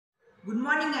Good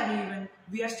morning everyone.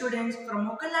 We are students from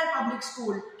Mukand Lal Public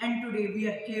School and today we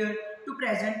are here to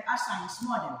present a science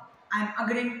model. I am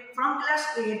Agrin from class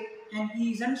 8 and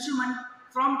he is Anshuman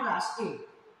from class 8.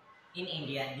 In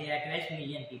India, there are 12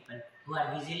 million people who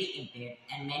are visually impaired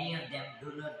and many of them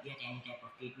do not get any type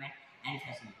of treatment and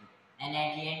facility. And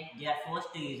at the end, they are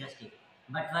forced to use a stick.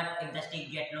 But what if the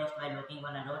stick gets lost while walking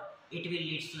on a road? It will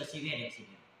lead to a severe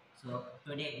accident. So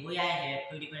today we are here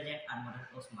to represent our model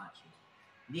of smart shoes.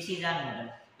 This is our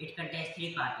model. It contains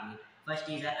three parts in it. First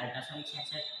is our ultrasonic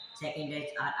sensor, second is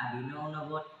our Arduino Uno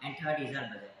board, and third is our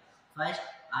buzzer. First,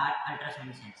 our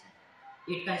ultrasonic sensor.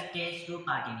 It contains two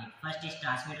parts in it. First is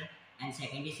transmitter and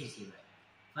second is receiver.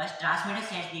 First, transmitter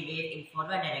sends the wave in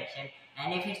forward direction,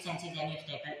 and if it senses any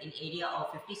obstacle in area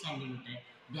of 50 cm,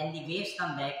 then the waves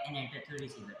come back and enter through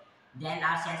receiver. Then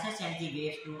our sensor sends the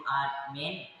waves to our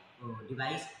main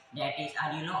device, that is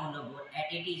Arduino Uno board, and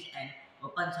it is an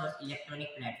open source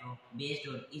electronic platform based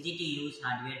on easy to use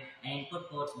hardware and input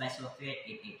ports by software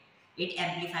in it. It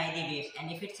amplifies the waves,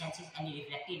 and if it senses any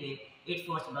reflected wave, it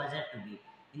forces buzzer to beep.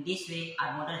 In this way,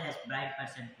 our model has blind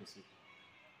person to see.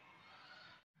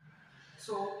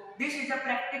 So this is a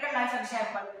practical life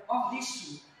example of this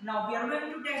shoe. Now we are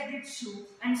going to test this shoe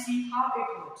and see how it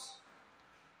works.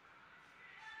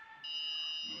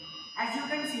 As you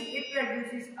can see, it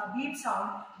produces a beep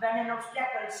sound when an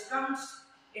obstacle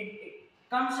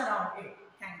comes around it.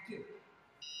 Thank you.